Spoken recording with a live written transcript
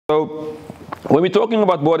So when we're talking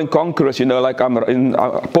about more than conquerors, you know, like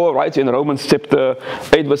Paul writes in Romans chapter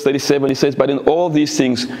 8 verse 37, he says, but in all these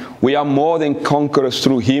things we are more than conquerors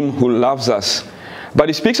through him who loves us. But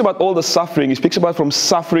he speaks about all the suffering. He speaks about from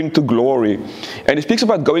suffering to glory. And he speaks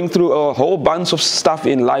about going through a whole bunch of stuff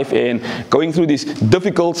in life and going through this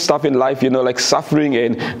difficult stuff in life, you know, like suffering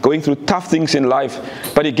and going through tough things in life.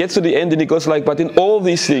 But he gets to the end and he goes like, but in all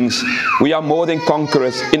these things, we are more than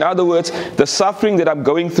conquerors. In other words, the suffering that I'm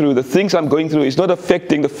going through, the things I'm going through is not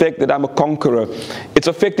affecting the fact that I'm a conqueror. It's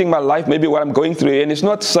affecting my life, maybe what I'm going through. And it's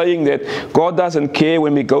not saying that God doesn't care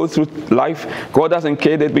when we go through life. God doesn't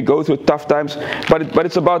care that we go through tough times. But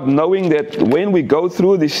it's about knowing that when we go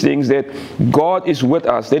through these things, that God is with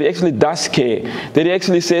us, that he actually does care, that he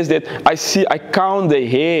actually says that I count the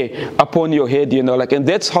hair upon your head, you know, like, and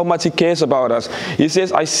that's how much he cares about us. He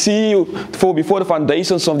says, I see you before the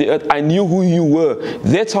foundations of the earth, I knew who you were.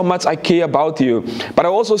 That's how much I care about you. But I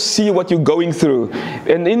also see what you're going through.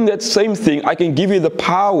 And in that same thing, I can give you the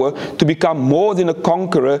power to become more than a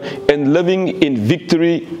conqueror and living in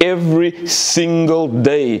victory every single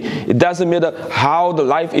day. It doesn't matter how the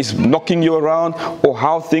life is knocking you around or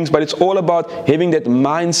how things, but it's all about having that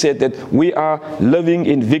mindset that we are living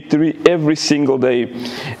in victory every single day.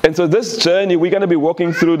 And so this journey, we're going to be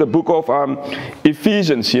walking through the book of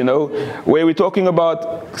Ephesians, you know, where we're talking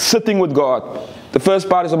about sitting with God. The first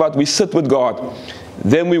part is about we sit with God,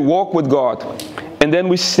 then we walk with God, and then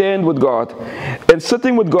we stand with God. And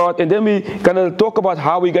sitting with God, and then we're going to talk about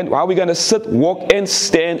how we're going to sit, walk, and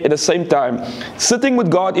stand at the same time. Sitting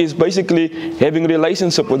with God is basically having a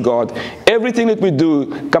relationship with God. Everything that we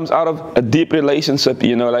do comes out of a deep relationship,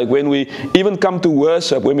 you know, like when we even come to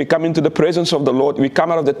worship, when we come into the presence of the Lord, we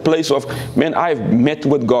come out of that place of, man, I've met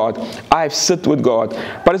with God. I've sit with God.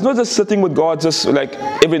 But it's not just sitting with God just like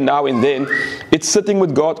every now and then. It's sitting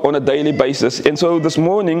with God on a daily basis. And so this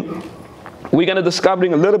morning, we're going to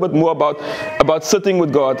discovering a little bit more about sitting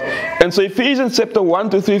with God. And so Ephesians chapter 1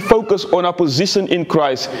 to 3 focus on our position in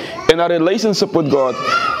Christ and our relationship with God.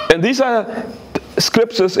 And these are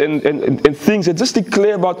scriptures and things that just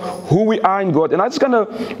declare about who we are in God. And I'm just going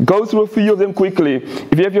to go through a few of them quickly.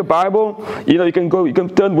 If you have your Bible, you know, you can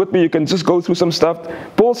turn with me, you can just go through some stuff.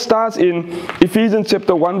 Paul starts in Ephesians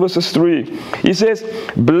chapter 1 verses 3. He says,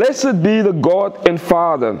 blessed be the God and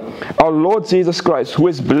Father, our Lord Jesus Christ, who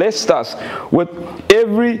has blessed us with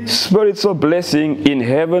every spiritual blessing in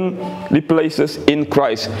heavenly places in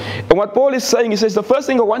Christ. And what Paul is saying, he says, the first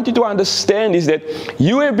thing I want you to understand is that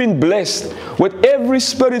you have been blessed with every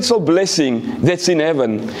spiritual blessing that's in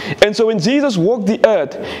heaven. And so when Jesus walked the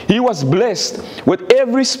earth, he was blessed with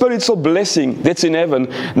every spiritual blessing that's in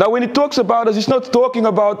heaven. Now when he talks about us, he's not talking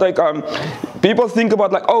about like people think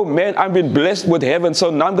about like, oh man, I've been blessed with heaven, so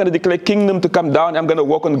now I'm going to declare kingdom to come down, I'm going to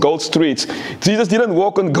walk on gold streets. Jesus didn't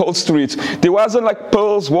walk on gold streets. There wasn't like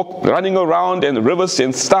pearls running around and rivers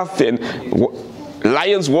and stuff and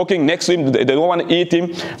lions walking next to him. They don't want to eat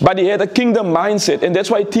him. But he had a kingdom mindset. And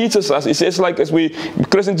that's why he teaches us. He says, like, as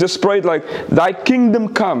Christians just prayed, like, thy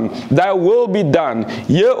kingdom come, thy will be done,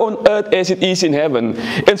 here on earth as it is in heaven.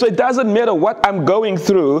 And so it doesn't matter what I'm going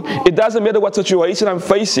through. It doesn't matter what situation I'm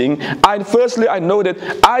facing. Firstly, I know that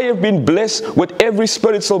I have been blessed with every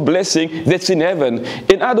spiritual blessing that's in heaven.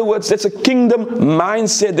 In other words, that's a kingdom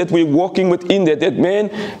mindset that we're walking within that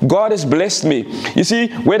man, God has blessed me. You see,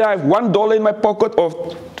 whether I have $1 in my pocket or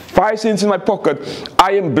 5 cents in my pocket,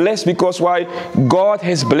 I am blessed because why? God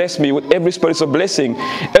has blessed me with every spiritual blessing.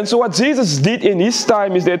 And so what Jesus did in his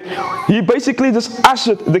time is that he basically just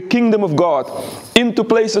ushered the kingdom of God into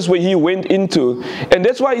places where he went into. And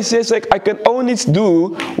that's why he says, like, I can only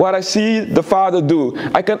do what I see the Father do.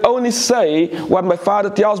 I can only say what my Father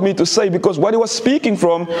tells me to say, because what he was speaking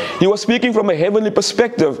from a heavenly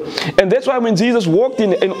perspective. And that's why when Jesus walked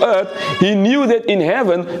in earth, he knew that in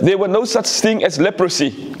heaven there were no such thing as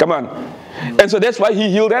leprosy. Come on. And so that's why he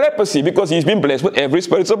healed that leprosy, because he's been blessed with every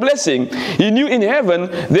spiritual blessing. He knew in heaven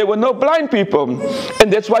there were no blind people.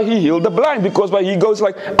 And that's why he healed the blind, because why he goes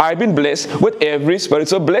like, I've been blessed with every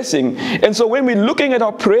spiritual blessing. And so when we're looking at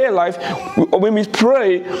our prayer life, when we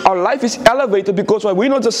pray, our life is elevated, because why? We're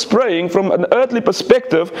not just praying from an earthly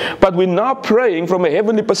perspective, but we're now praying from a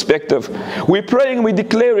heavenly perspective. We're praying and we're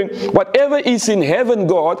declaring, whatever is in heaven,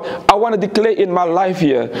 God, I want to declare in my life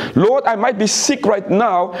here. Lord, I might be sick right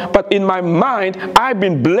now, but in my mind, I've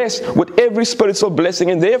been blessed with every spiritual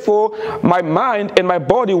blessing, and therefore my mind and my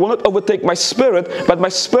body will not overtake my spirit, but my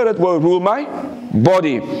spirit will rule my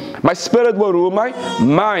body. My spirit will rule my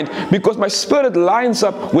mind, because my spirit lines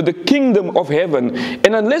up with the kingdom of heaven.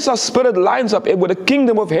 And unless our spirit lines up with the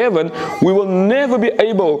kingdom of heaven, we will never be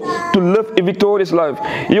able to live a victorious life.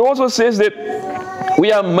 He also says that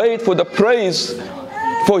We are made for the praise,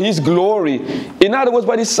 for His glory. In other words,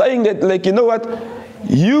 what He's saying that, like, you know what?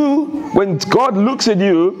 When God looks at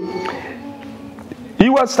you, He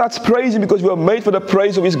starts praising because we are made for the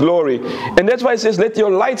praise of His glory. And that's why He says, let your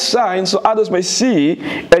light shine so others may see,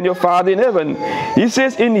 and your Father in heaven. He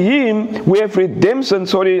says, in Him we have redemption.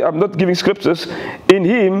 Sorry, I'm not giving scriptures. In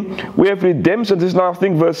Him we have redemption. This is now, I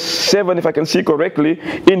think, verse 7, if I can see correctly.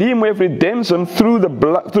 In Him we have redemption through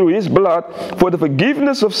His blood for the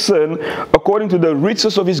forgiveness of sin according to the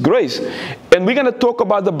riches of His grace. And we're going to talk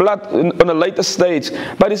about the blood on a later stage.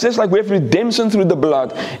 But it says like we have redemption through the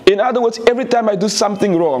blood. In other words, every time I do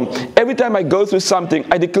something wrong, every time I go through something,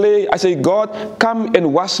 I say, God, come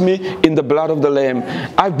and wash me in the blood of the Lamb.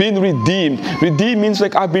 I've been redeemed. Redeemed means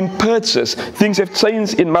like I've been purchased. Things have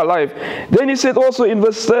changed in my life. Then he said also in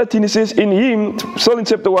verse 13, he says, in Him, still in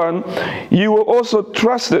chapter 1, you were also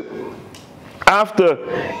trusted after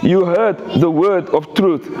you heard the word of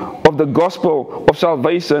truth, of the gospel of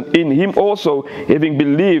salvation. In Him also, having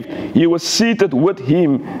believed, you were seated with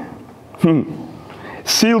Him.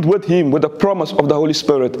 Sealed with Him with the promise of the Holy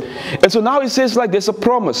Spirit. And so now it says like there's a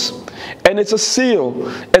promise and it's a seal,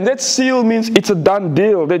 and that seal means it's a done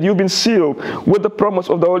deal, that you've been sealed with the promise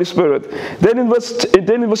of the Holy Spirit. Then in verse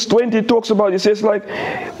 20 it talks about, it says like,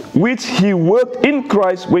 which He worked in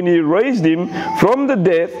Christ when He raised Him from the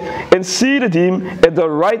dead and seated Him at the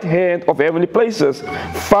right hand of heavenly places,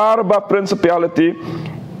 far above principality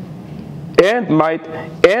and might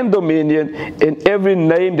and dominion and every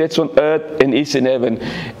name that's on earth and is in heaven.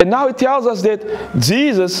 And now it tells us that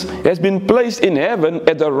Jesus has been placed in heaven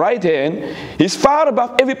at the right hand. He's far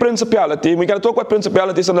above every principality. We're going to talk about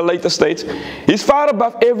principalities on the later stage. He's far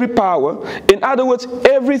above every power. In other words,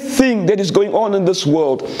 everything that is going on in this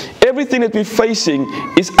world, everything that we're facing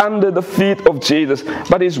is under the feet of Jesus.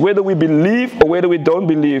 But it's whether we believe or whether we don't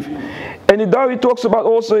believe. And now he talks about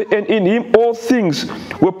also, and in Him all things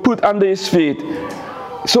were put under His feet.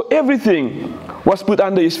 So everything was put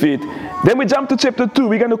under His feet. Then we jump to chapter 2.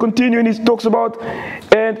 We're going to continue, and he talks about,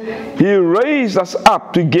 and He raised us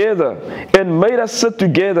up together and made us sit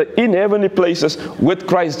together in heavenly places with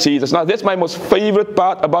Christ Jesus. Now that's my most favorite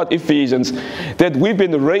part about Ephesians, that we've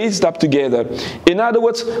been raised up together. In other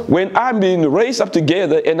words, when I'm being raised up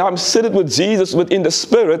together and I'm seated with Jesus within the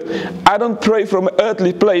Spirit, I don't pray from an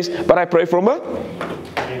earthly place, but I pray from a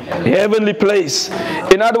heavenly place.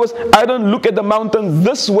 In other words, I don't look at the mountain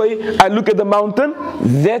this way, I look at the mountain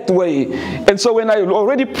that way. And so when I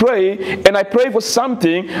already pray and I pray for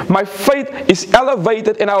something, my faith is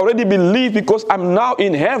elevated and I already believe because I'm now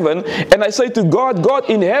in heaven, and I say to God, God,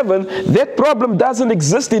 in heaven, that problem doesn't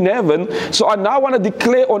exist in heaven, so I now want to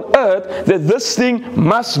declare on earth that this thing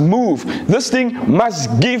must move, this thing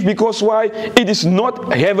must give, because why? It is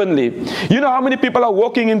not heavenly. You know how many people are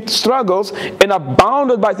walking in struggles and are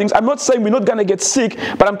bounded by things. I'm not saying we're not going to get sick,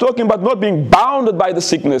 but I'm talking about not being bounded by the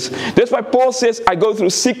sickness. That's why Paul says, I go through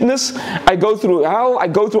sickness, I go through hell, I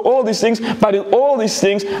go through all these things, but in all these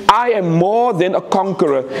things, I am more than a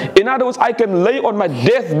conqueror. In other words, I can lay on my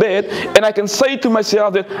deathbed and I can say to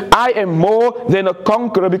myself that I am more than a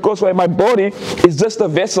conqueror, because my body is just a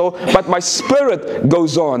vessel, but my spirit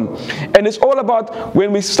goes on. And it's all about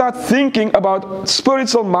when we start thinking about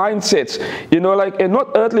spiritual mindsets, you know, like, and not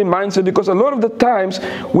earthly mindset, because a lot of the times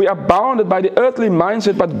we are bounded by the earthly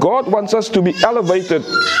mindset, but God wants us to be elevated,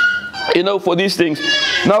 you know, for these things.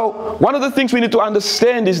 Now, one of the things we need to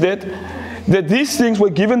understand is that these things were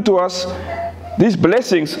given to us, these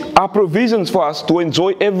blessings are provisions for us to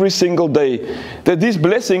enjoy every single day. That these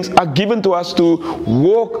blessings are given to us to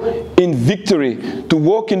walk in victory, to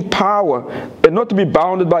walk in power, and not to be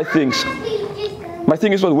bounded by things. My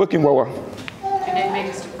thing is not working, Wawa. And then maybe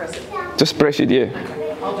just press it. Just press it, yeah.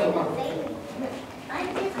 I'll do one.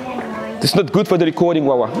 It's not good for the recording,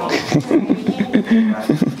 Wawa.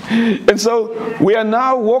 And so we are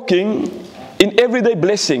now walking in everyday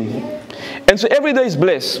blessing. And so every day is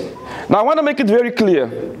blessed. Now I want to make it very clear.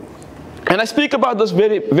 And I speak about this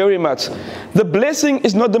very, very much. The blessing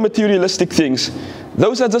is not the materialistic things.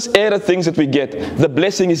 Those are just added things that we get. The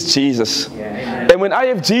blessing is Jesus. And when I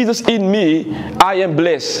have Jesus in me, I am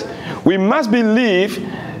blessed. We must believe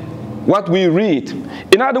what we read.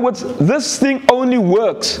 In other words, this thing only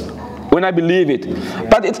works when I believe it.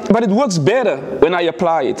 But it works better when I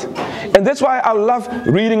apply it. And that's why I love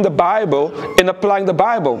reading the Bible and applying the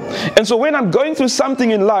Bible. And so when I'm going through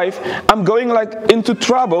something in life, I'm going like into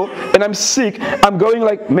trouble and I'm sick, I'm going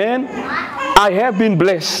like, man, I have been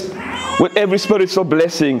blessed. with every spiritual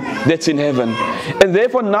blessing that's in heaven. And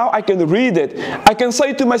therefore now I can read it. I can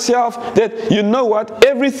say to myself that, you know what,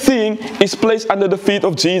 everything is placed under the feet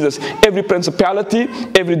of Jesus. Every principality,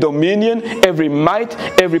 every dominion, every might,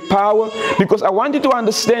 every power. Because I want you to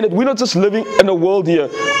understand that we're not just living in a world here.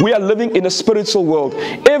 We are living in a spiritual world.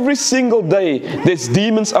 Every single day there's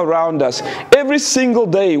demons around us. Every single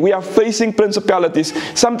day we are facing principalities.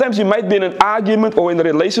 Sometimes you might be in an argument or in a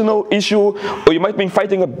relational issue, or you might be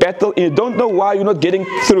fighting a battle and you don't know why you're not getting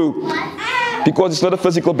through. Because it's not a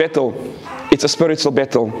physical battle. It's a spiritual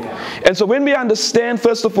battle. And so when we understand,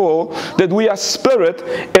 first of all, that we are spirit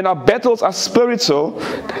and our battles are spiritual,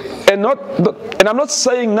 and I'm not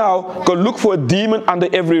saying now, go look for a demon under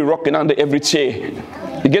every rock and under every chair.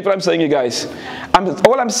 You get what I'm saying, you guys?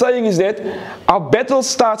 All I'm saying is that our battle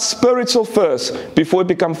starts spiritual first before it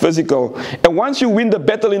becomes physical. And once you win the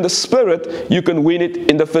battle in the spirit, you can win it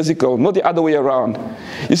in the physical, not the other way around.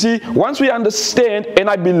 You see, once we understand and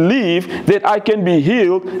I believe that I can be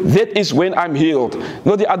healed, that is when I'm healed,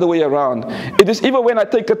 not the other way around. It is even when I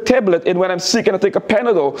take a tablet and when I'm sick and I take a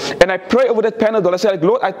Panadol and I pray over that Panadol, I say, like,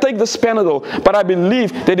 Lord, I take this Panadol, but I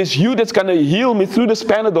believe that it's you that's going to heal me through this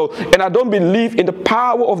Panadol. And I don't believe in the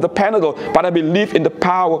power of the Panadol, but I believe in the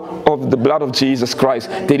power of the blood of Jesus Christ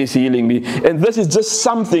that is healing me. And this is just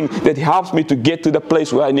something that helps me to get to the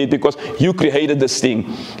place where I need, because you created this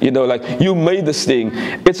thing. You know, like you made this thing.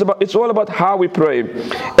 It's all about how we pray.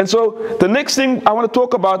 And so the next thing I want to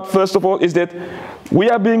talk about, first of all, is that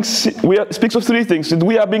speaks of three things. That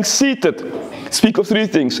we are being seated. Speak of three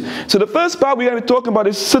things. So the first part we're going to be talking about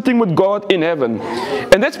is sitting with God in heaven.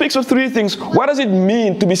 And that speaks of three things. What does it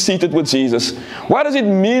mean to be seated with Jesus? What does it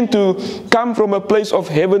mean to come from a place of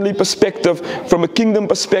heavenly perspective, from a kingdom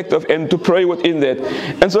perspective, and to pray within that?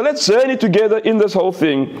 And so let's journey together in this whole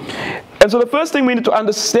thing. And so the first thing we need to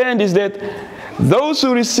understand is that those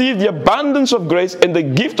who receive the abundance of grace and the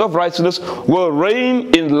gift of righteousness will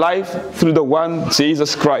reign in life through the one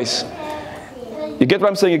Jesus Christ. You get what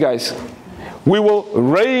I'm saying, you guys? We will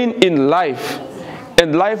reign in life,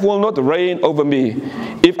 and life will not reign over me.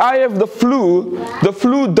 If I have the flu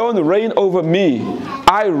don't reign over me.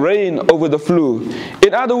 I reign over the flu.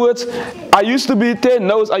 In other words, Etienne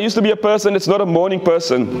knows I used to be a person that's not a morning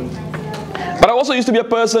person. But I also used to be a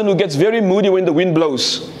person who gets very moody when the wind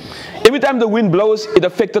blows. Every time the wind blows, it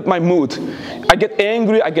affected my mood. I get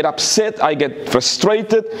angry, I get upset, I get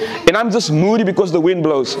frustrated, and I'm just moody because the wind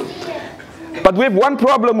blows. But we have one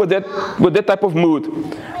problem with that type of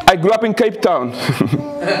mood. I grew up in Cape Town,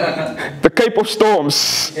 the Cape of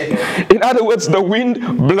Storms. In other words, the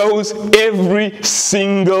wind blows every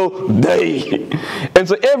single day. And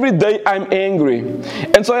so every day I'm angry.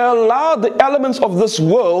 And so I allow the elements of this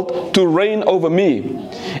world to reign over me.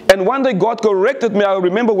 And one day God corrected me. I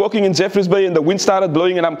remember walking in Jeffreys Bay and the wind started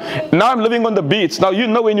blowing, and now I'm living on the beach. Now you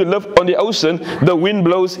know when you live on the ocean, the wind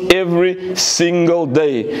blows every single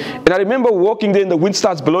day. And I remember walking there and the wind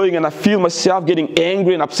starts blowing and I feel myself getting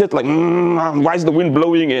angry and upset, like, why is the wind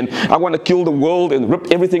blowing? And I want to kill the world and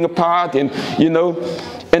rip everything apart, and you know.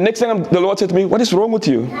 And next thing the Lord said to me, what is wrong with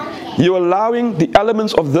you? You're allowing the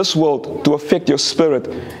elements of this world to affect your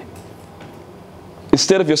spirit,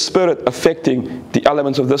 instead of your spirit affecting the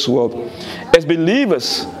elements of this world. As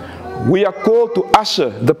believers, we are called to usher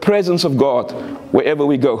the presence of God wherever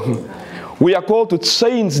we go. We are called to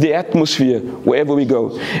change the atmosphere wherever we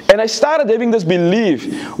go. And I started having this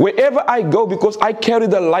belief, wherever I go, because I carry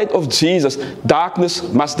the light of Jesus, darkness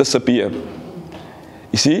must disappear.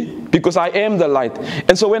 You see? Because I am the light.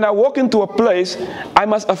 And so when I walk into a place, I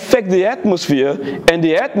must affect the atmosphere, and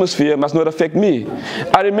the atmosphere must not affect me.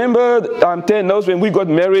 I remember, Etienne knows, when we got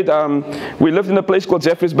married, we lived in a place called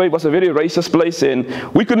Jeffreys Bay. It was a very racist place, and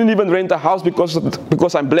we couldn't even rent a house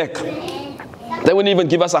because I'm black. They wouldn't even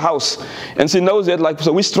give us a house. And she knows that, like,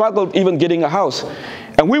 so we struggled even getting a house.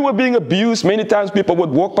 And we were being abused. Many times people would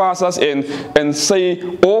walk past us and say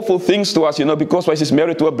awful things to us, you know, because she's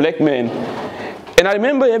married to a black man. And I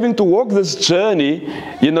remember having to walk this journey,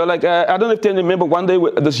 you know, like, I don't know if you remember, one day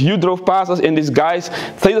this youth drove past us, and these guys,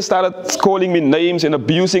 they just started calling me names and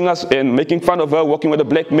abusing us and making fun of her walking with a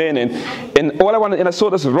black man. And all I wanted, and I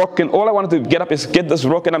saw this rock, and all I wanted to get up is get this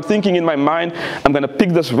rock. And I'm thinking in my mind, I'm going to pick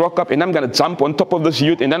this rock up, and I'm going to jump on top of this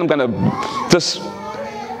youth, and then I'm going to just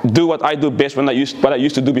do what I do best, what I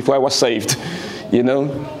used to do before I was saved, you know.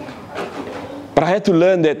 But I had to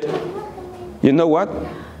learn that, you know what?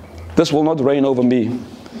 This will not reign over me.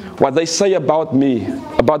 What they say about me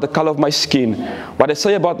about the color of my skin. What I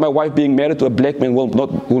say about my wife being married to a black man will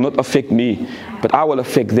not affect me, but I will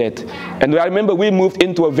affect that. And I remember we moved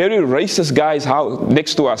into a very racist guy's house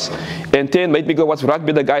next to us. And Etienne made me go watch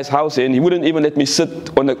rugby at the guy's house, and he wouldn't even let me sit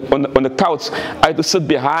on the couch. I had to sit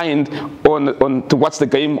behind to watch the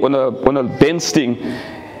game on a bench thing.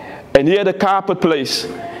 And he had a carpet place.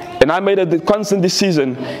 And I made a constant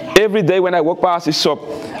decision. Every day when I walked past his shop,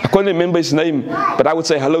 I couldn't remember his name, but I would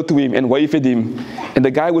say hello to him and wave at him. And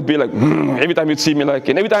the guy would be like, every time he'd see me, like,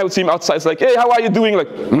 and every time I would see him outside, it's like, hey, how are you doing?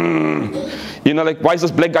 Like, you know, like, why is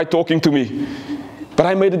this black guy talking to me? But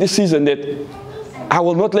I made a decision that I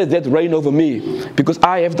will not let that reign over me, because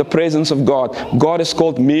I have the presence of God. God has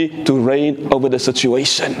called me to reign over the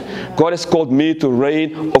situation. God has called me to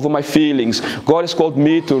reign over my feelings. God has called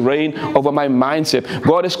me to reign over my mindset.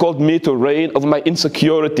 God has called me to reign over my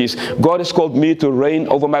insecurities. God has called me to reign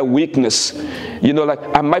over my weakness. You know, like,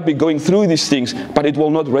 I might be going through these things, but it will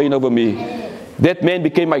not reign over me. That man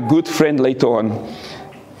became my good friend later on.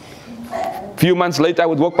 Few months later, I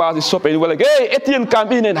would walk past his shop and he was like, hey, Etienne,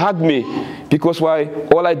 come in and hug me. Because why?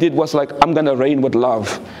 All I did was like, I'm going to reign with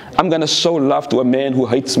love. I'm going to show love to a man who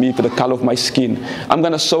hates me for the color of my skin. I'm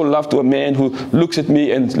going to show love to a man who looks at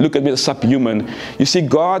me and look at me as subhuman. You see,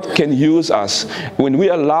 God can use us. When we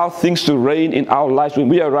allow things to reign in our lives, when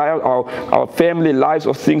we allow our family lives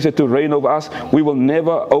or things to reign over us, we will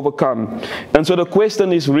never overcome. And so the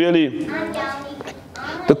question is really,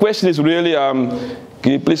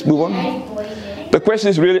 can you please move on? The question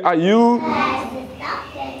is really, are you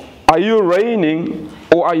reigning,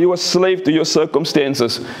 or are you a slave to your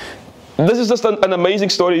circumstances? This is just an amazing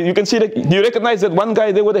story. You can see that. Do you recognize that one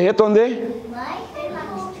guy there with a hat on there?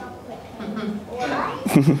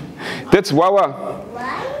 That's Wawa.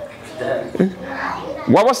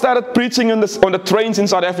 Wawa started preaching on the trains in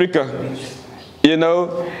South Africa. You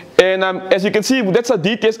know, and as you can see, that's a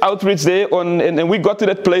DTS outreach there, and we got to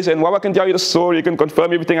that place, and Wawa can tell you the story, you can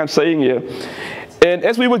confirm everything I'm saying here. And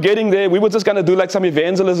as we were getting there, we were just going to do like some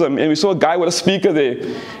evangelism, and we saw a guy with a speaker there,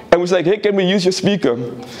 and we was like, hey, can we use your speaker?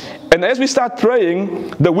 And as we start praying,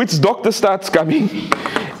 the witch doctor starts coming,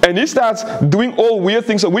 and he starts doing all weird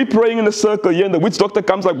things. So we're praying in a circle here, and the witch doctor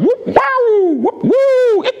comes like, whoop, wow, whoop,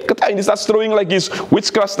 woo, and he starts throwing like his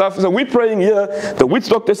witchcraft stuff. So we're praying here, the witch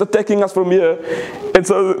doctor is attacking us from here, and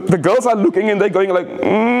so the girls are looking and they're going like,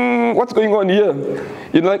 what's going on here?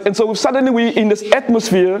 You know, like, and so suddenly we're in this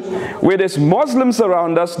atmosphere where there's Muslims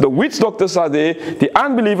around us, the witch doctors are there, the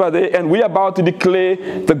unbelievers are there, and we're about to declare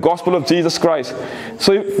the gospel of Jesus Christ.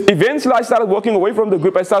 So eventually I started walking away from the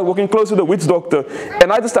group. I started walking close to the witch doctor,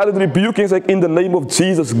 and I just started rebuking. It's like, in the name of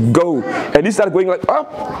Jesus, go. And he started going like,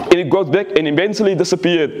 up, and it goes back, and eventually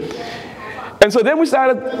disappeared. And so then we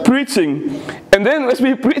started preaching. And then as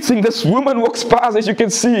we were preaching, this woman walks past, as you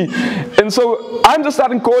can see. And so I'm just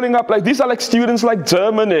starting calling up, like, these are like students like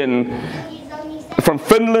German and from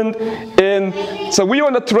Finland. And so we were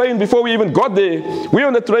on the train before we even got there. We were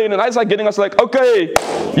on the train, and I started getting us like, okay,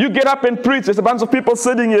 you get up and preach. There's a bunch of people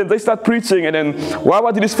sitting here. They start preaching. And then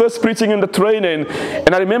Wawa did his first preaching in the train.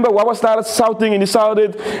 And I remember Wawa started shouting, and he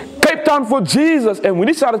shouted, Cape Town for Jesus. And when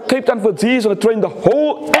he started Cape Town for Jesus on the train, the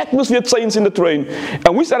whole atmosphere changed in the train.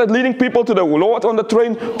 And we started leading people to the Lord on the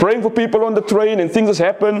train, praying for people on the train, and things just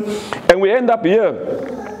happened. And we end up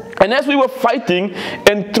here. And as we were fighting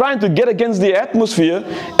and trying to get against the atmosphere,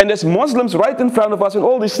 and there's Muslims right in front of us and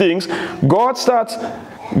all these things, God starts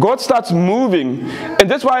moving. And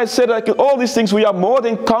that's why I said, like, in all these things, we are more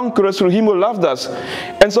than conquerors through Him who loved us.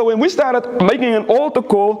 And so when we started making an altar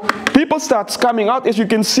call, people started coming out, as you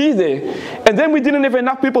can see there. And then we didn't have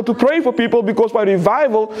enough people to pray for people, because by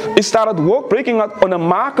revival, it started breaking out on a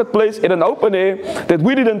marketplace in an open air that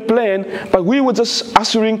we didn't plan, but we were just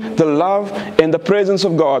ushering the love and the presence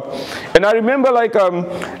of God. And I remember, like,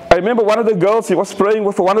 I remember one of the girls, he was praying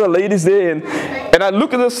for one of the ladies there, and I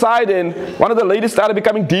looked at the side, and one of the ladies started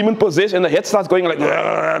becoming demon possessed, and the head starts going like,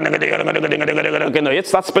 and the head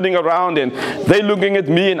starts spinning around, and they looking at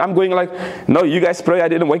me, and I'm going like, no, you guys pray, I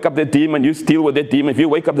didn't wake up that demon, you deal with that demon. If you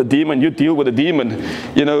wake up the demon, you deal with the demon.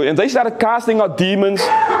 You know, and they started casting out demons.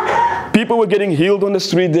 People were getting healed on the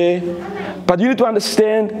street there. But you need to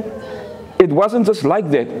understand, it wasn't just like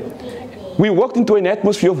that. We walked into an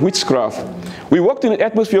atmosphere of witchcraft. We walked in an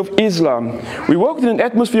atmosphere of Islam. We walked in an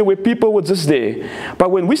atmosphere where people were just there. But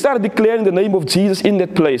when we started declaring the name of Jesus in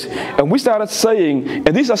that place, and we started saying,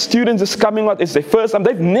 and these are students just coming out, it's their first time,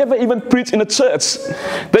 they've never even preached in a church.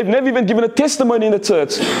 They've never even given a testimony in the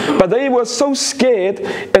church. But they were so scared,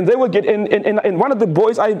 and they were and one of the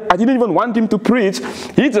boys, I didn't even want him to preach.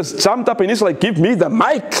 He just jumped up and he's like, give me the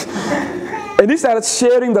mic. And he started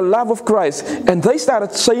sharing the love of Christ. And they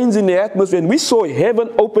started changing the atmosphere. And we saw heaven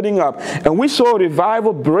opening up. And we saw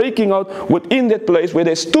revival breaking out within that place where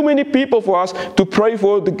there's too many people for us to pray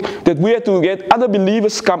for, that we had to get other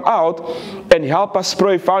believers come out and help us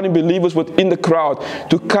pray, finding believers within the crowd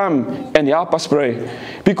to come and help us pray.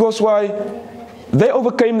 Because why? They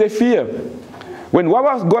overcame their fear. When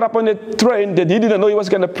Wawa got up on the train that he didn't know he was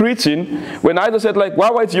going to preach in, when I just said like,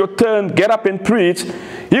 Wawa, it's your turn, get up and preach,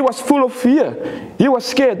 he was full of fear. He was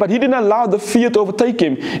scared, but he didn't allow the fear to overtake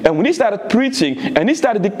him. And when he started preaching and he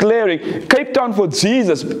started declaring Cape Town for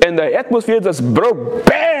Jesus, and the atmosphere just broke,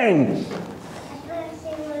 bang!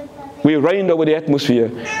 We reigned over the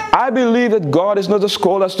atmosphere. I believe that God has not just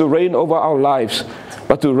called us to reign over our lives,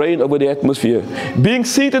 but to reign over the atmosphere. Being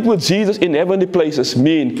seated with Jesus in heavenly places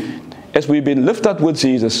means, as we've been lifted up with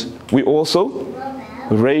Jesus, we also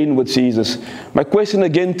reign with Jesus. My question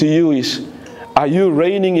again to you is, are you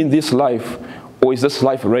reigning in this life, or is this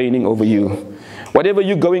life reigning over you? Whatever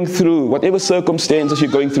you're going through, whatever circumstances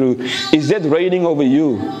you're going through, is that reigning over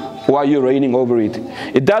you, or are you reigning over it?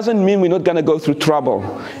 It doesn't mean we're not going to go through trouble.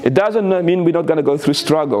 It doesn't mean we're not going to go through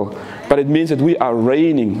struggle. But it means that we are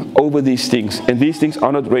reigning over these things, and these things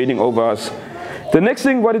are not reigning over us. The next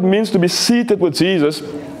thing, what it means to be seated with Jesus,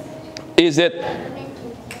 is that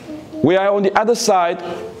we are on the other side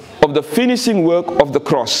of the finishing work of the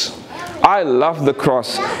cross. I love the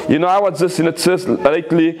cross. You know, I was just in a church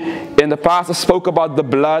lately, and the pastor spoke about the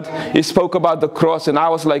blood. He spoke about the cross, and I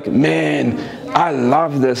was like, man, I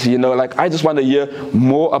love this. You know, like I just want to hear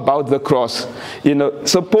more about the cross. You know,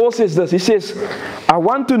 so Paul says this. He says, I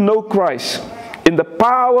want to know Christ in the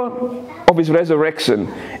power of his resurrection,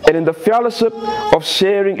 and in the fellowship of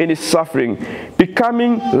sharing in his suffering,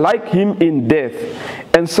 becoming like him in death,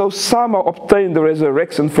 and so somehow obtain the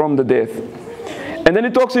resurrection from the death. And then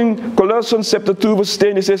he talks in Colossians chapter 2 verse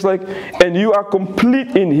 10, he says like, and you are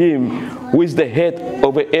complete in him who is the head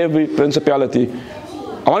over every principality.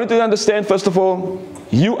 I want you to understand, first of all,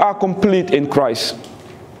 you are complete in Christ.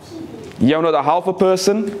 You're not a half a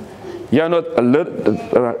person. You are not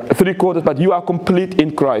a three-quarters, but you are complete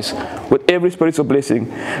in Christ with every spiritual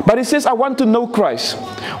blessing. But he says, I want to know Christ.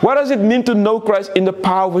 What does it mean to know Christ in the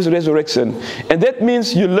power of his resurrection? And that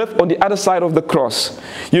means you live on the other side of the cross.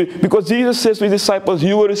 Because Jesus says to his disciples,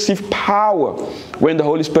 you will receive power when the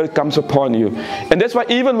Holy Spirit comes upon you. And that's why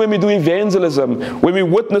even when we do evangelism, when we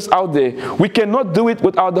witness out there, we cannot do it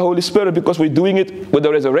without the Holy Spirit, because we're doing it with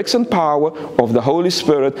the resurrection power of the Holy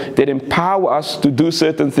Spirit that empower us to do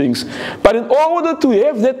certain things. But in order to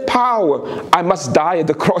have that power, I must die at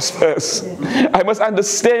the cross first. I must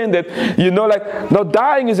understand that, you know, like, not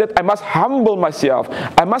dying is that I must humble myself.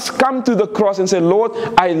 I must come to the cross and say, Lord,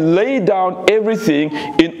 I lay down everything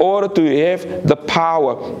in order to have the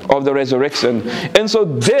power of the resurrection. And so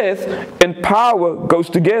death and power goes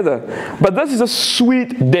together. But this is a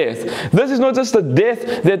sweet death. This is not just a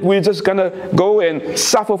death that we're just going to go and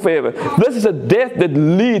suffer forever. This is a death that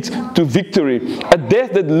leads to victory. A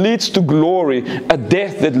death that leads to glory, a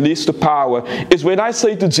death that leads to power. Is when I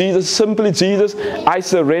say to Jesus, simply, Jesus, I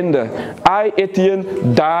surrender. I,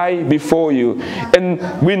 Etienne, die before you. And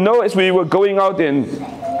we know as we were going out and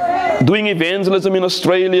doing evangelism in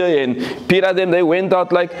Australia, and Peter, then they went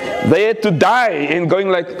out like they had to die and going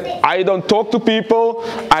like, I don't talk to people,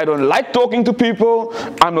 I don't like talking to people,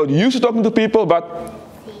 I'm not used to talking to people, but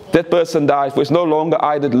that person dies, for it's no longer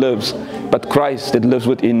I that lives, but Christ that lives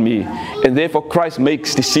within me. And therefore Christ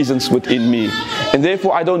makes decisions within me. And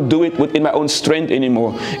therefore I don't do it within my own strength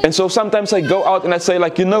anymore. And so sometimes I go out and I say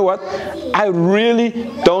like, you know what? I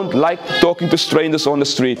really don't like talking to strangers on the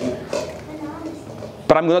street.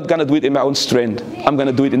 But I'm not going to do it in my own strength. I'm going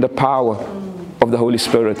to do it in the power of the Holy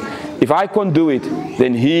Spirit. If I can't do it,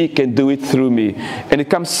 then He can do it through me. And it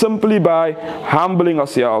comes simply by humbling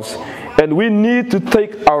ourselves. And we need to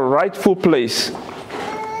take our rightful place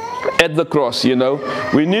at the cross, you know.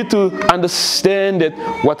 We need to understand that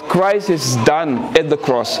what Christ has done at the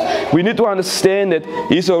cross. We need to understand that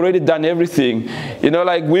He's already done everything. You know,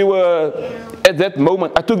 like we were at that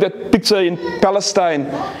moment. I took that picture in Palestine,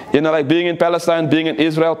 you know, like being in Palestine, being in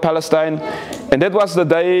Israel, Palestine. And that was the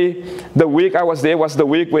day, the week I was there was the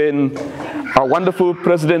week when our wonderful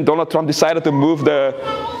President Donald Trump decided to move the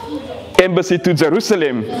embassy to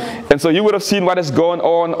Jerusalem. And so you would have seen what has gone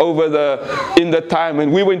on in the time.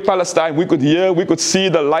 When we were in Palestine, we could hear, we could see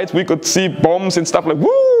the lights, we could see bombs and stuff like,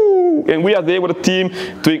 woo! And we are there with a team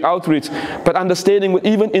doing outreach. But understanding,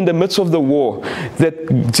 even in the midst of the war,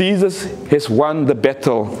 that Jesus has won the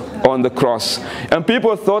battle on the cross. And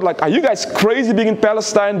people thought like, are you guys crazy being in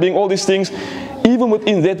Palestine, being all these things? even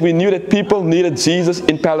within that, we knew that people needed Jesus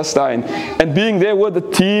in Palestine. And being there with the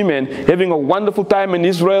team and having a wonderful time in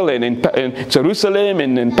Israel and in Jerusalem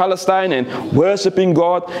and in Palestine and worshiping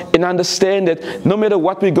God, and understand that no matter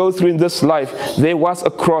what we go through in this life, there was a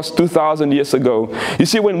cross 2,000 years ago. You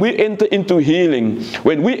see, when we enter into healing,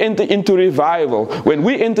 when we enter into revival, when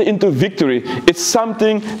we enter into victory, it's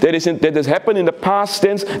something that has happened in the past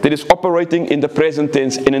tense, that is operating in the present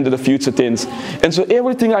tense and into the future tense. And so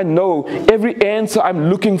everything I know, every answer I'm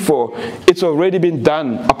looking for, it's already been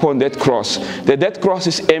done upon that cross. That cross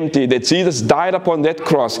is empty, that Jesus died upon that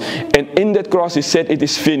cross, and in that cross he said it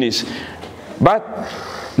is finished. But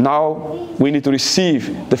now we need to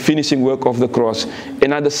receive the finishing work of the cross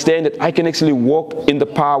and understand that I can actually walk in the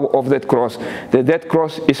power of that cross, that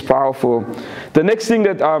cross is powerful. The next thing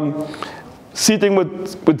that sitting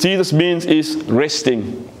with Jesus means is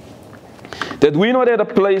resting. That we're not at a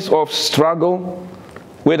place of struggle,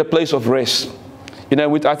 we're at a place of rest. You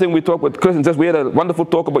know, I think we talked with Christians, we had a wonderful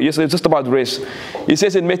talk about yesterday, just about rest. He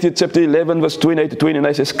says in Matthew chapter 11, verse 28 to 29,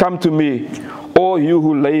 he says, "Come to me, all you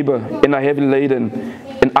who labor and are heavy laden,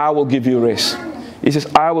 and I will give you rest." He says,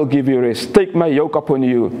 "I will give you rest. Take my yoke upon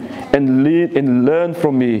you and learn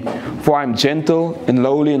from me, for I am gentle and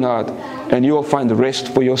lowly in heart, and you will find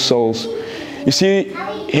rest for your souls." You see,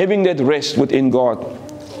 having that rest within God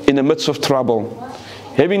in the midst of trouble,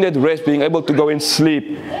 having that rest, being able to go and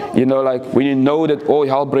sleep, you know, like when you know that all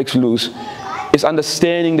hell breaks loose, is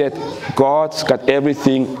understanding that God's got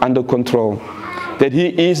everything under control, that He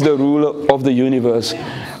is the ruler of the universe.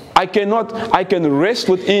 I can rest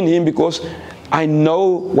within Him because I know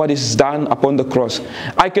what is done upon the cross.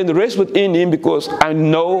 I can rest within Him because I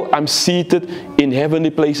know I'm seated in heavenly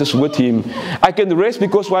places with Him. I can rest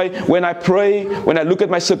because when I pray, when I look at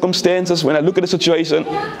my circumstances, when I look at the situation,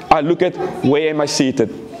 I look at where am I seated?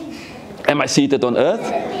 Am I seated on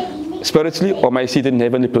earth, spiritually, or am I seated in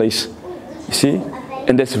heavenly place? You see?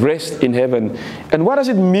 And there's rest in heaven. And what does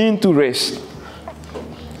it mean to rest?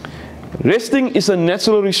 Resting is a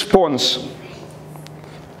natural response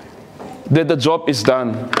that the job is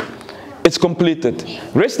done. It's completed.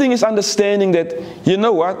 Resting is understanding that, you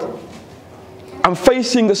know what? I'm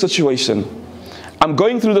facing the situation. I'm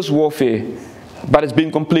going through this warfare, but it's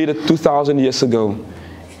been completed 2,000 years ago.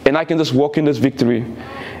 And I can just walk in this victory.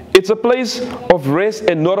 It's a place of rest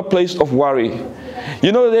and not a place of worry.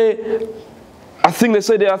 You know, I think they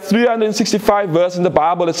say there are 365 verses in the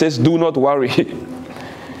Bible that says, "Do not worry."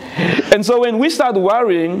 And so when we start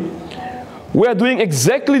worrying, we are doing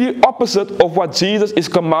exactly the opposite of what Jesus is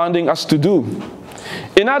commanding us to do.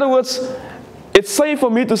 In other words, it's safe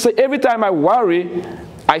for me to say every time I worry,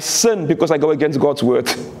 I sin because I go against God's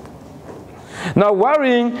word. Now,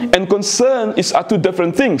 worrying and concern are two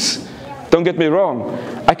different things. Don't get me wrong.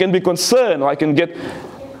 I can be concerned, or I can get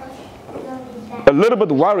a little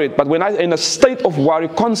bit worried, but when I'm in a state of worry,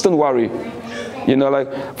 constant worry, you know,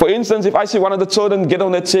 like, for instance, if I see one of the children get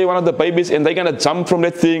on that chair, one of the babies, and they're going to jump from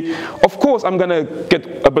that thing, of course I'm going to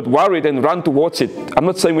get a bit worried and run towards it. I'm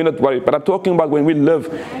not saying we're not worried, but I'm talking about when we live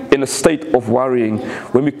in a state of worrying,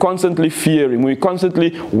 when we're constantly fearing, when we're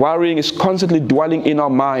constantly worrying, is constantly dwelling in our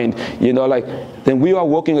mind, you know, like, then we are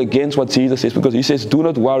walking against what Jesus says, because He says, do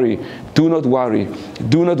not worry, do not worry,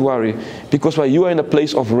 do not worry, because while you are in a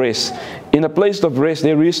place of rest, in a place of rest,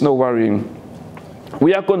 there is no worrying.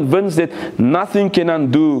 We are convinced that nothing can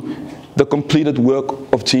undo the completed work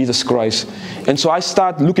of Jesus Christ. And so I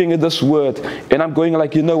start looking at this word, and I'm going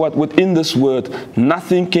like, you know what, within this word,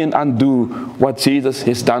 nothing can undo what Jesus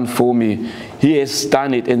has done for me. He has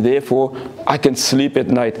done it, and therefore I can sleep at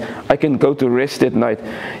night. I can go to rest at night.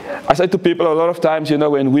 I say to people a lot of times, you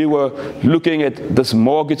know, when we were looking at this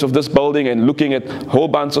mortgage of this building and looking at a whole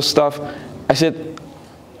bunch of stuff, I said,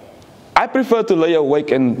 I prefer to lay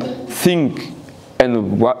awake and think and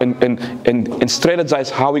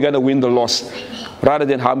strategize how we're going to win the loss rather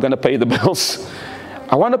than how I'm going to pay the bills.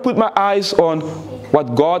 I want to put my eyes on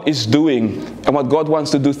what God is doing and what God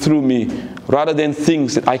wants to do through me rather than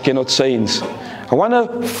things that I cannot change. I want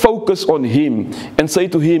to focus on Him and say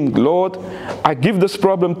to Him, Lord, I give this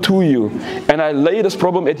problem to you, and I lay this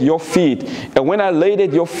problem at your feet. And when I lay it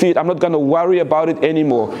at your feet, I'm not going to worry about it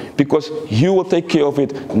anymore because you will take care of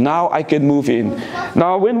it. Now I can move in.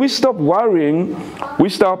 Now, when we stop worrying, we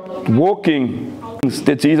stop walking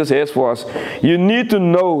that Jesus has for us. You need to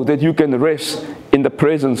know that you can rest in the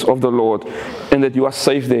presence of the Lord and that you are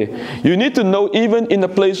safe there. You need to know even in the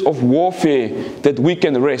place of warfare that we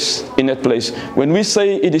can rest in that place. When we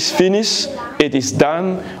say it is finished, it is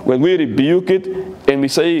done, when we rebuke it and we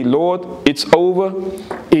say, Lord, it's over,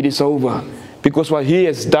 it is over. because what he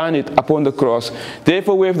has done it upon the cross.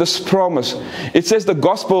 Therefore we have this promise. It says the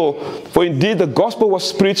gospel, for indeed the gospel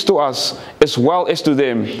was preached to us as well as to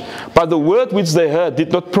them. But the word which they heard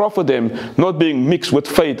did not profit them, not being mixed with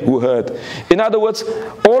faith who heard. In other words,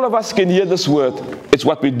 all of us can hear this word. It's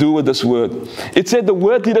what we do with this word. It said the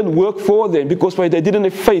word didn't work for them because they didn't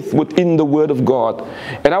have faith within the word of God.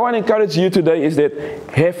 And I want to encourage you today is that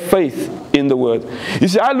have faith in the word. You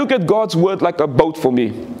see, I look at God's word like a boat for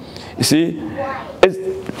me. You see,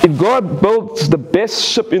 if God builds the best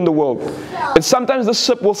ship in the world, and sometimes the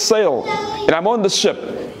ship will sail, and I'm on the ship,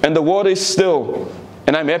 and the water is still,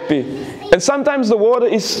 and I'm happy. And sometimes the water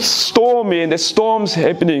is stormy, and there's storms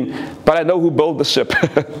happening, but I know who built the ship.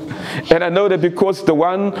 And I know that because the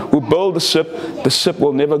one who built the ship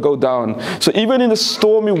will never go down. So even in the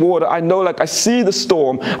stormy water, I know, like, I see the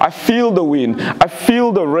storm, I feel the wind, I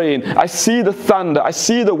feel the rain, I see the thunder, I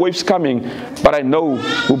see the waves coming, but I know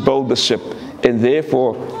who built the ship. And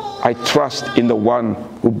therefore, I trust in the one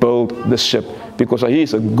who built the ship. Because he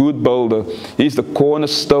is a good builder. He is the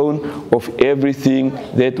cornerstone of everything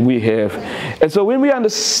that we have. And so when we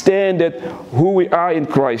understand that who we are in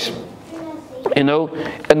Christ, you know,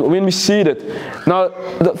 and when we see that, now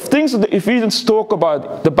the things that the Ephesians talk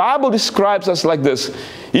about, the Bible describes us like this.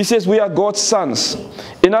 He says we are God's sons.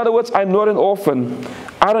 In other words, I'm not an orphan.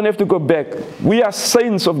 I don't have to go back. We are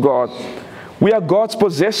saints of God. We are God's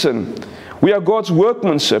possession. We are God's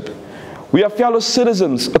workmanship. We are fellow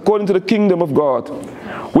citizens according to the kingdom of God.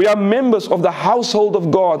 We are members of the household of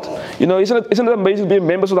God. You know, isn't it amazing to be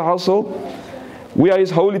members of the household? We are His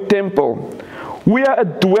holy temple. We are a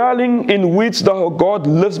dwelling in which God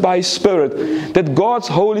lives by His Spirit. That God's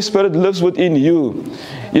Holy Spirit lives within you.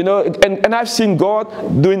 You know, and I've seen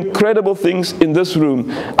God do incredible things in this room.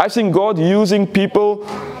 I've seen God using people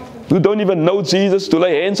who don't even know Jesus to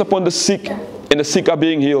lay hands upon the sick, and the sick are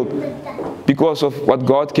being healed because of what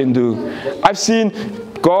God can do. I've seen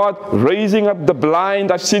God raising up the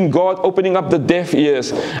blind. I've seen God opening up the deaf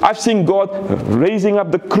ears. I've seen God raising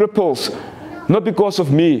up the cripples. Not because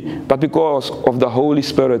of me, but because of the Holy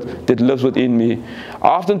Spirit that lives within me. I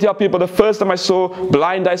often tell people the first time I saw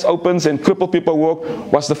blind eyes open and crippled people walk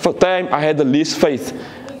was the first time I had the least faith.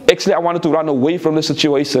 Actually, I wanted to run away from the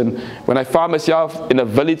situation when I found myself in a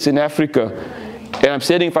village in Africa. And I'm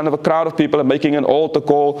sitting in front of a crowd of people and making an altar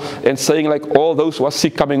call and saying, like, all those who are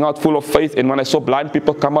sick coming out full of faith. And when I saw blind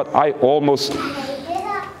people come out, I almost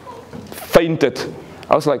fainted.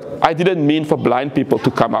 I was like, I didn't mean for blind people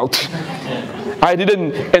to come out. I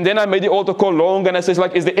didn't. And then I made the altar call long, and I said,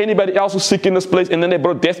 like, is there anybody else who's sick in this place? And then they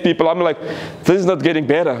brought deaf people. I'm like, this is not getting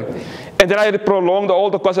better. And then I had to prolong the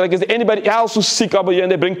altar call. Like, is there anybody else who's sick over here?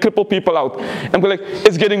 And they bring crippled people out. I'm like,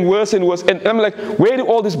 it's getting worse and worse. And I'm like, where do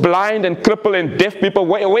all these blind and crippled and deaf people,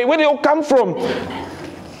 where do they all come from?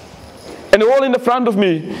 And they're all in the front of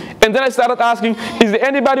me. And then I started asking, is there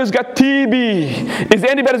anybody who's got TB? Is there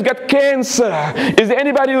anybody who's got cancer? Is there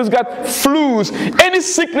anybody who's got flus? Any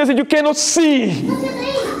sickness that you cannot see,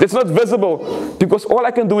 that's not visible. Because all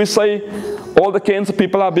I can do is say, all the cancer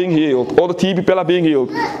people are being healed. All the TB people are being healed.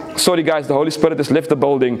 Sorry guys, the Holy Spirit has left the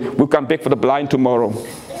building. We'll come back for the blind tomorrow.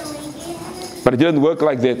 But it didn't work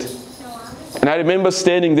like that. And I remember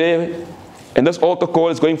standing there, and this altar call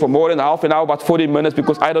is going for more than half an hour, about 40 minutes,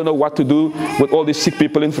 because I don't know what to do with all these sick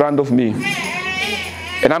people in front of me.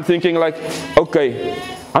 And I'm thinking like, okay,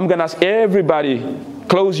 I'm going to ask everybody,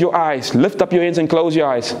 close your eyes, lift up your hands and close your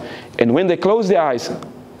eyes. And when they close their eyes,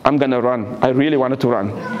 I'm going to run. I really wanted to run.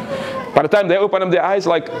 By the time they open up their eyes,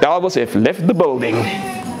 like the elves have left the building.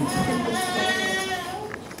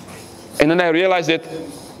 And then I realized that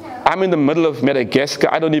I'm in the middle of Madagascar.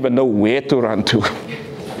 I don't even know where to run to.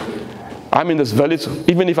 I'm in this village.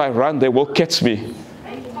 Even if I run, they will catch me.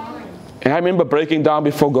 And I remember breaking down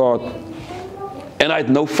before God. And I had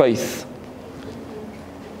no faith.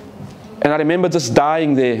 And I remember just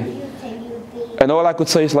dying there. And all I could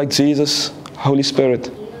say is like, Jesus, Holy Spirit,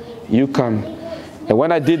 you come. And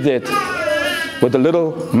when I did that, with a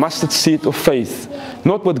little mustard seed of faith,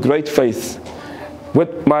 not with great faith,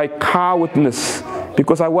 with my cowardness,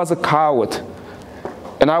 because I was a coward.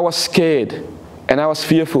 And I was scared. And I was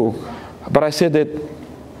fearful. But I said that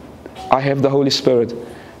I have the Holy Spirit.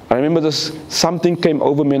 I remember something came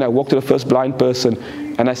over me, and I walked to the first blind person,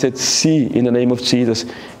 and I said, see in the name of Jesus.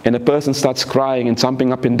 And the person starts crying and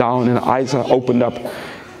jumping up and down, and the eyes are opened up.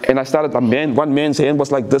 And I started, one man's hand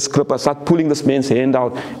was like this clip. I start pulling this man's hand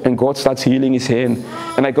out, and God starts healing his hand.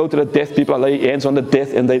 And I go to the deaf people, I lay hands on the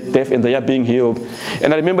deaf, and they are being healed.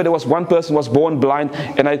 And I remember there was one person who was born blind,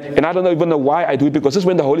 and I don't even know why I do it, because this is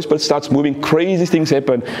when the Holy Spirit starts moving, crazy things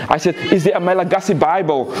happen. I said, is there a Malagasy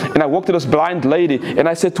Bible? And I walked to this blind lady, and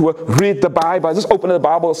I said to her, read the Bible. I just opened the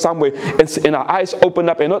Bible somewhere, and her eyes opened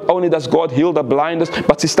up, and not only does God heal the blindness,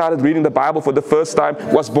 but she started reading the Bible for the first time,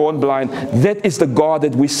 was born blind. That is the God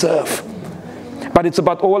that we serve. But it's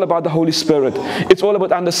all about the Holy Spirit. It's all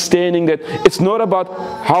about understanding that it's not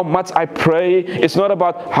about how much I pray. It's not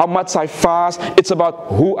about how much I fast. It's about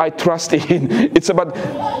who I trust in. It's about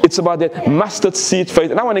that mustard seed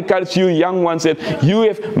faith. And I want to encourage you young ones that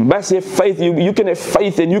you must have faith. You can have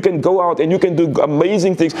faith, and you can go out and you can do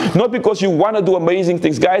amazing things. Not because you want to do amazing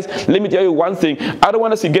things. Guys, let me tell you one thing. I don't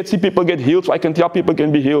want to see people get healed so I can tell people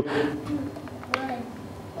can be healed.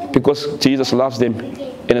 Because Jesus loves them.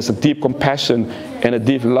 And it's a deep compassion and a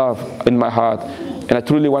deep love in my heart. And I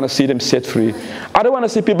truly want to see them set free. I don't want to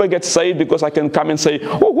see people get saved because I can come and say,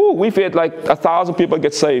 oh, we've had like 1,000 people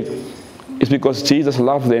get saved. It's because Jesus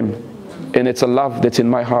loved them. And it's a love that's in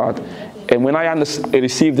my heart. And when I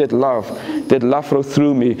receive that love flow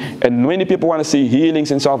through me. And many people want to see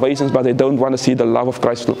healings and salvations, but they don't want to see the love of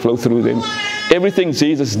Christ flow through them. Everything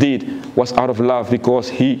Jesus did was out of love, because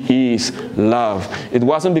he is love. It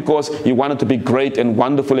wasn't because he wanted to be great and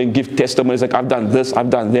wonderful and give testimonies like, I've done this, I've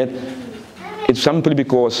done that. It's simply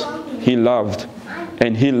because he loved,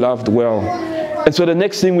 and he loved well. And so the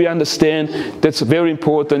next thing we understand that's very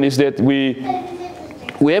important is that we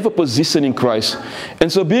have a position in Christ.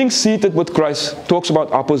 And so being seated with Christ talks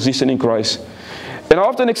about our position in Christ. And I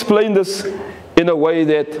often explain this in a way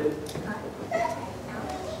that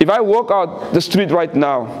if I walk out the street right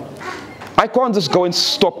now, I can't just go and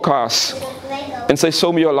stop cars and say,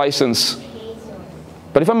 show me your license.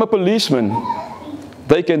 But if I'm a policeman,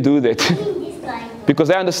 they can do that because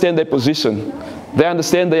they understand their position. They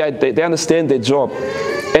understand their job.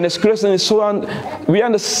 And as Christians, we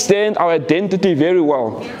understand our identity very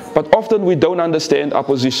well, but often we don't understand our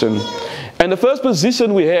position. And the first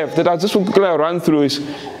position we have that I just want to run through is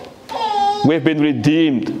we've been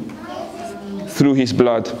redeemed through his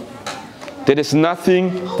blood. There is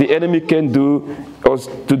nothing the enemy can do or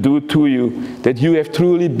to do to you, that you have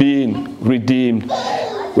truly been redeemed.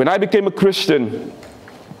 When I became a Christian,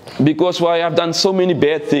 because I have done so many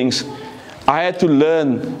bad things, I had to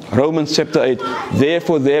learn Romans chapter 8.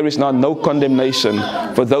 Therefore there is now no condemnation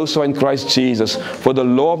for those who are in Christ Jesus. For the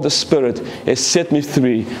law of the Spirit has set me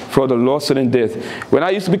free from the law of sin and death. When I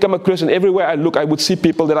used to become a Christian, everywhere I look, I would see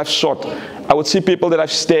people that I've shot. I would see people that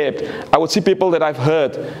I've stabbed. I would see people that I've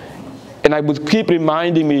hurt. And I would keep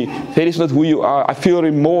reminding me, that is not who you are. I feel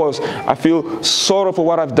remorse. I feel sorrow for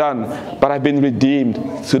what I've done. But I've been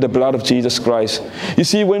redeemed through the blood of Jesus Christ. You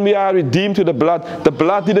see, when we are redeemed through the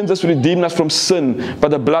blood didn't just redeem us from sin,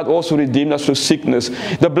 but the blood also redeemed us through sickness.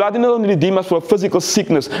 The blood didn't only redeem us from physical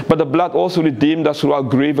sickness, but the blood also redeemed us through our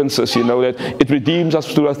grievances. You know, that it redeems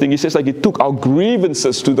us through our thing. He says, like, he took our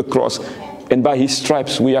grievances to the cross. And by his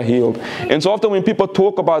stripes we are healed. And so often when people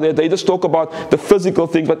talk about it, they just talk about the physical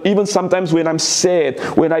thing. But even sometimes when I'm sad,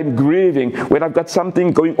 when I'm grieving, when I've got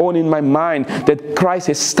something going on in my mind, that Christ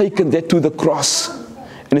has taken that to the cross.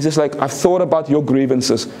 And it's just like, I've thought about your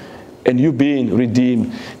grievances, and you being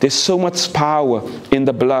redeemed. There's so much power in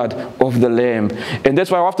the blood of the Lamb. And that's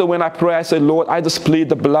why often when I pray, I say, Lord, I just plead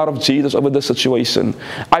the blood of Jesus over this situation.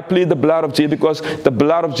 I plead the blood of Jesus because the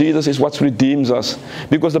blood of Jesus is what redeems us.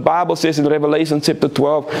 Because the Bible says in Revelation chapter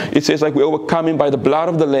 12, it says like we overcome him by the blood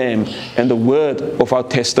of the Lamb and the word of our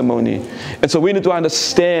testimony. And so we need to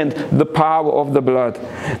understand the power of the blood.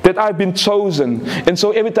 That I've been chosen. And so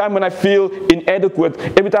every time when I feel inadequate,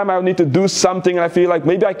 every time I need to do something and I feel like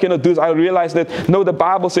maybe I cannot do, I realized that, no, the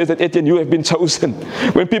Bible says that, Etienne, you have been chosen.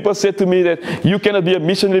 When people said to me that you cannot be a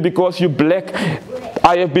missionary because you're black,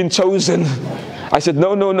 I have been chosen. I said,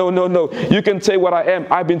 no. You can say what I am.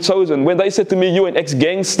 I've been chosen. When they said to me, you an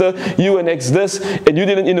ex-gangster, you an ex-this, and you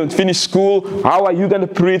didn't finish school, how are you going to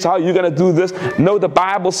preach? How are you going to do this? No, the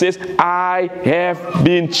Bible says, I have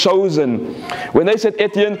been chosen. When they said,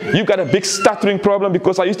 Etienne, you got a big stuttering problem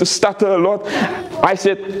because I used to stutter a lot, I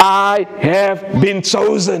said, I have been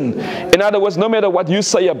chosen. In other words, no matter what you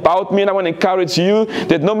say about me, and I want to encourage you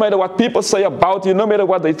that no matter what people say about you, no matter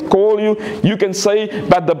what they call you, you can say,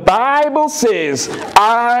 but the Bible says,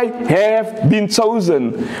 I have been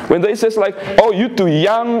chosen. When they says like, oh, you too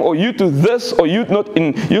young, or you too this, or you're not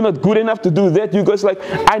good enough to do that, you guys like,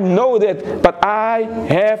 I know that, but I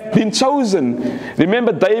have been chosen.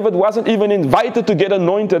 Remember, David wasn't even invited to get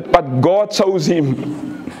anointed, but God chose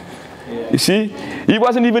him. You see, he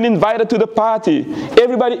wasn't even invited to the party.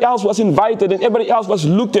 Everybody else was invited and everybody else was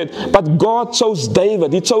looked at. But God chose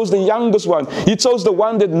David. He chose the youngest one. He chose the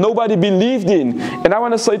one that nobody believed in. And I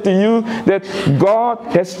want to say to you that God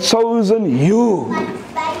has chosen you.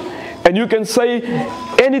 And you can say,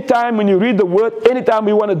 anytime when you read the word, anytime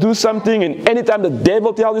we want to do something, and anytime the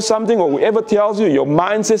devil tells you something, or whoever tells you, your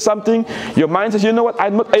mind says something, your mind says, you know what,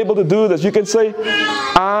 I'm not able to do this. You can say,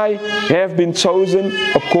 I have been chosen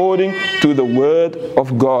according to the word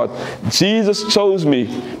of God. Jesus chose me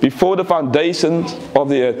before the foundations of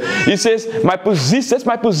the earth. He says, my position, that's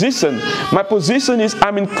my position. My position is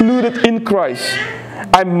I'm included in Christ.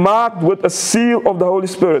 I'm marked with a seal of the Holy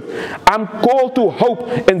Spirit. I'm called to hope,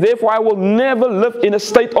 and therefore I will never live in a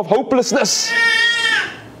state of hopelessness.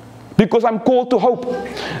 Because I'm called to hope.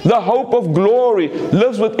 The hope of glory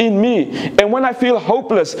lives within me. And when I feel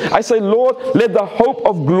hopeless, I say, Lord, let the hope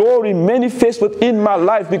of glory manifest within my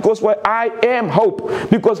life, because where I am hope,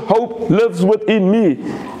 because hope lives within me.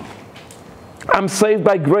 I'm saved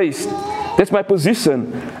by grace. That's my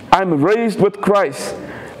position. I'm raised with Christ.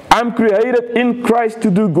 I'm created in Christ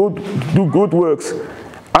to do good works.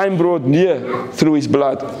 I'm brought near through His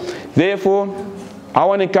blood. Therefore, I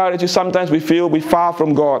want to encourage you, sometimes we feel we're far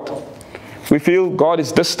from God. We feel God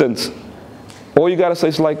is distant. All you got to say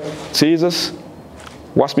is like, Jesus,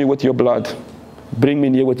 wash me with your blood. Bring me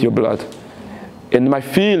near with your blood. And my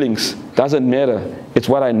feelings doesn't matter. It's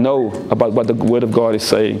what I know about what the Word of God is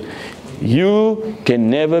saying. You can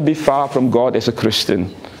never be far from God as a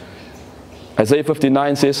Christian. Isaiah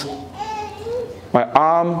 59 says, my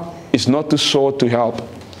arm is not too short to help,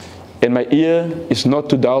 and my ear is not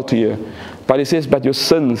too dull to hear. But it says, but your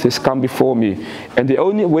sins has come before me. And the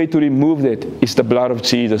only way to remove that is the blood of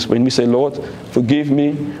Jesus. When we say, Lord, forgive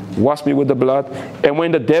me, wash me with the blood. And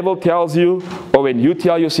when the devil tells you, or when you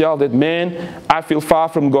tell yourself that, man, I feel far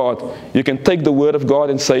from God, you can take the word of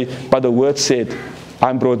God and say, but the word said,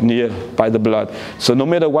 I'm brought near by the blood. So no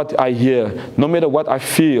matter what I hear, no matter what I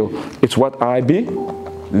feel, it's what I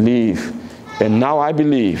believe. And now I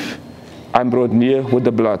believe I'm brought near with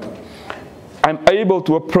the blood. I'm able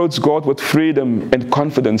to approach God with freedom and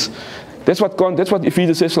confidence. That's what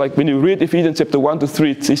Ephesians says, like when you read Ephesians chapter 1 to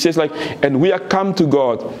 3, he says like, and we are come to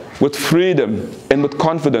God with freedom and with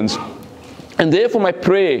confidence. And therefore my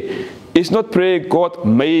prayer is not pray, God,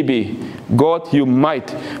 maybe. God, you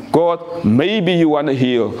might. God, maybe you want to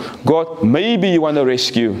heal. God, maybe you want to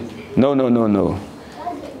rescue. No, no, no, no.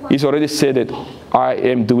 He's already said it. I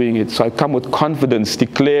am doing it. So I come with confidence,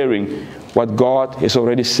 declaring what God has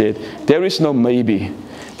already said. There is no maybe.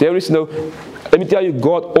 There is no... Let me tell you,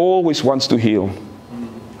 God always wants to heal.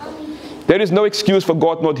 There is no excuse for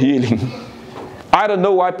God not healing. I don't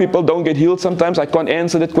know why people don't get healed sometimes. I can't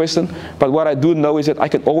answer that question. But what I do know is that I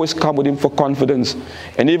can always come with Him for confidence.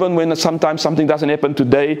 And even when sometimes something doesn't happen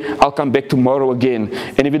today, I'll come back tomorrow again.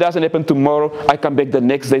 And if it doesn't happen tomorrow, I come back the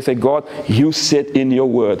next day, say, God, you said in your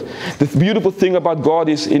word. The beautiful thing about God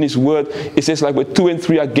is in His word, it says like where 2 and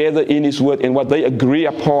 3 are gathered in His word, and what they agree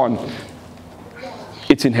upon,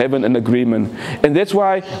 it's in heaven an agreement. And that's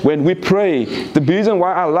why when we pray, the reason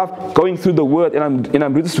why I love going through the word and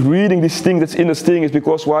I'm just reading this thing that's in this thing is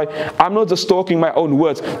because why? I'm not just talking my own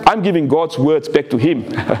words. I'm giving God's words back to Him.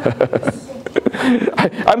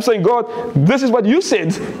 I'm saying, God, this is what you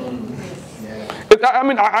said. I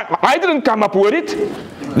mean, I didn't come up with it.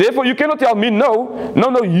 Therefore, you cannot tell me no. No,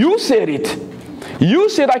 no, you said it. You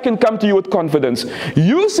said I can come to you with confidence.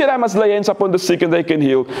 You said I must lay hands upon the sick and they can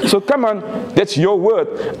heal. So come on, that's your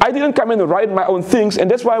word. I didn't come in and write my own things, and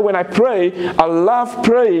that's why when I pray, I love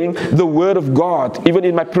praying the word of God, even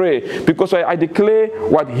in my prayer, because I declare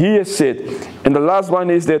what He has said. And the last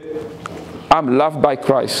one is that I'm loved by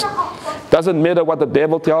Christ. Doesn't matter what the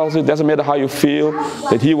devil tells you, doesn't matter how you feel,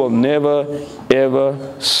 that He will never,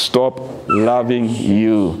 ever stop loving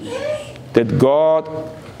you. That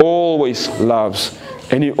God always loves,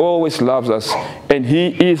 and He always loves us, and He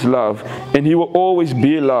is love, and He will always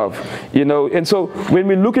be love, you know. And so when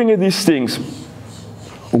we're looking at these things,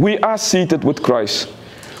 we are seated with Christ,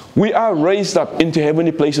 we are raised up into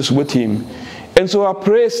heavenly places with Him, and so our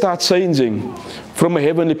prayers start changing from a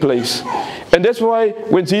heavenly place. And that's why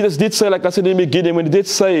when Jesus did say, like I said in the beginning, when He did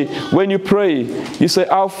say, when you pray, you say,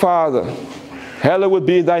 Our Father, hallowed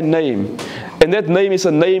be Thy name. And that name is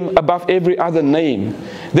a name above every other name.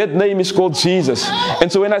 That name is called Jesus.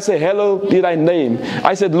 And so when I say, hallowed be thy name,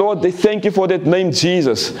 I said, Lord, they thank you for that name,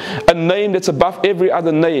 Jesus. A name that's above every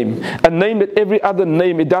other name. A name that every other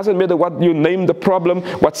name, it doesn't matter what you name the problem,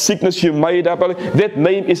 what sickness you made up, that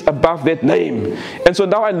name is above that name. And so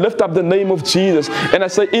now I lift up the name of Jesus, and I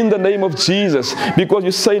say, in the name of Jesus, because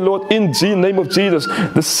you say, Lord, in the name of Jesus,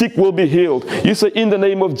 the sick will be healed. You say, in the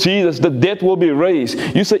name of Jesus, the dead will be raised.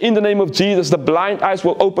 You say, in the name of Jesus, the blind eyes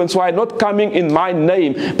will open. So I'm not coming in my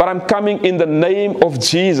name, but I'm coming in the name of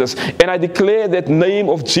Jesus. And I declare that name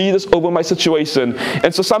of Jesus over my situation.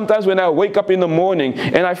 And so sometimes when I wake up in the morning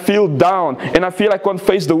and I feel down and I feel I can't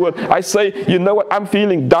face the world, I say, you know what, I'm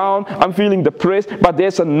feeling down, I'm feeling depressed, but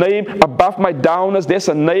there's a name above my downness, there's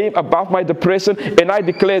a name above my depression, and I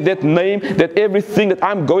declare that name, that everything that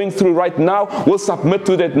I'm going through right now will submit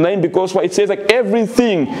to that name, because it says like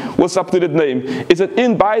everything will submit to that name. It said,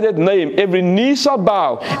 in by that name every knee shall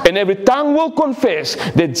bow and every tongue will confess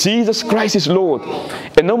that Jesus Christ is Lord.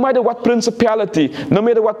 And no matter what principality, no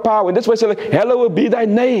matter what power, and that's why I say like, hallowed be thy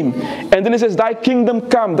name. And then it says, thy kingdom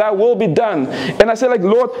come, thy will be done. And I say like,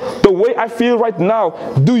 Lord, the way I feel right now,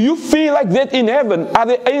 do you feel like that in heaven? Are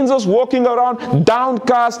there angels walking around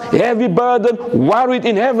downcast, heavy burden, worried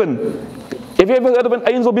in heaven? Have you ever heard of an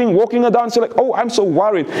angel being walking around and say like, oh, I'm so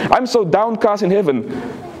worried, I'm so downcast in heaven?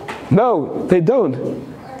 No, they don't.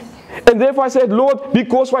 And therefore I said, Lord,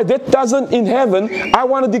 because why that doesn't in heaven, I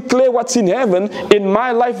want to declare what's in heaven in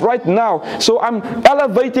my life right now. So I'm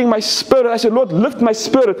elevating my spirit. I said, Lord, lift my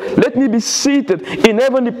spirit. Let me be seated in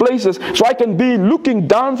heavenly places so I can be looking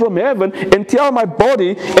down from heaven and tell my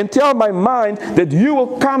body and tell my mind that you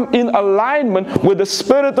will come in alignment with the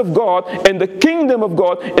Spirit of God and the kingdom of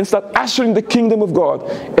God and start ushering the kingdom of God.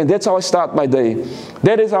 And that's how I start my day.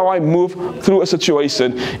 That is how I move through a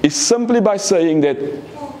situation. It's simply by saying that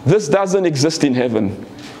this doesn't exist in heaven,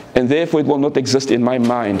 and therefore it will not exist in my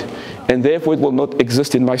mind, and therefore it will not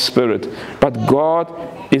exist in my spirit. But God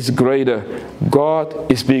is greater.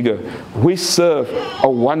 God is bigger. We serve a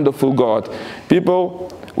wonderful God. People,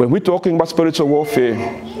 when we're talking about spiritual warfare,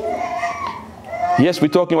 yes, we're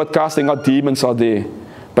talking about casting out demons out there,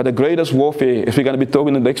 but the greatest warfare, if we're going to be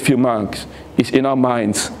talking in the next few months, is in our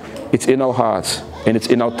minds, it's in our hearts, and it's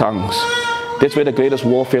in our tongues. That's where the greatest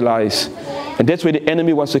warfare lies. And that's where the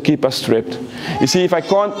enemy wants to keep us trapped. You see, if I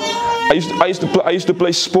can't, I used to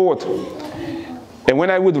play sport. And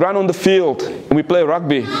when I would run on the field and we play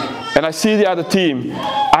rugby, and I see the other team,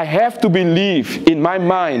 I have to believe in my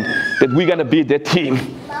mind that we're going to beat that team.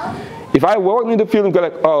 If I walk in the field and go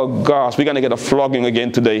like, oh gosh, we're going to get a flogging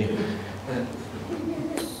again today,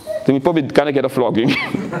 then we're probably going to get a flogging.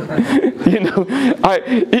 I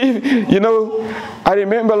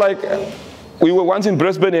remember like, we were once in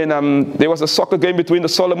Brisbane, and there was a soccer game between the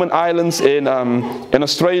Solomon Islands and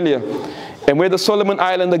Australia. And we're the Solomon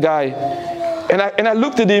Islander guy. And I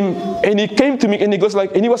looked at him, and he came to me, and he goes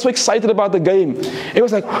like, and he was so excited about the game. He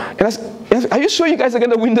was like, and I said, are you sure you guys are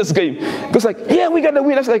going to win this game? He goes like, yeah, we're going to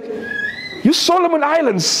win. I was like, you Solomon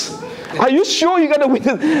Islands, are you sure you're going to win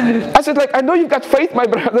it? I said like, I know you've got faith, my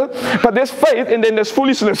brother, but there's faith and then there's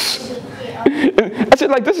foolishness. I said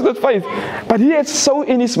like, this is not faith. But he had so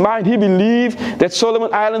in his mind, he believed that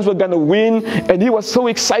Solomon Islands were going to win, and he was so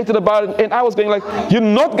excited about it. And I was going like, you're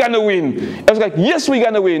not going to win. I was like, yes, we're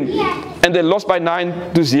going to win. And they lost by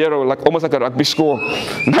 9-0, like almost like a rugby score.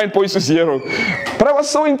 9 points to 0. But I was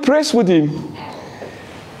so impressed with him.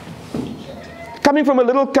 Coming from a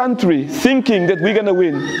little country, thinking that we're going to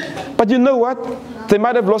win. But you know what? They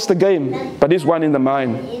might have lost the game, but he's won in the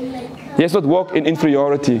mind. He has not walked in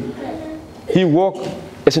inferiority. He walked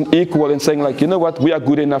as an equal and saying like, you know what, we are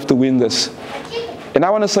good enough to win this. And I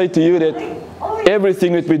want to say to you that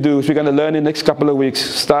everything that we do, which we're going to learn in the next couple of weeks,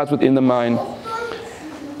 starts within the mind.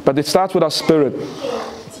 But it starts with our spirit.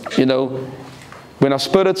 You know, when our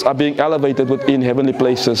spirits are being elevated within heavenly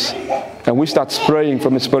places, and we start praying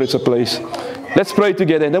from a spiritual place. Let's pray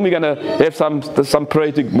together, and then we're going to have some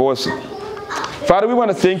prayer more. Father, we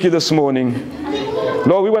want to thank you this morning.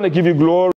 Lord, we want to give you glory.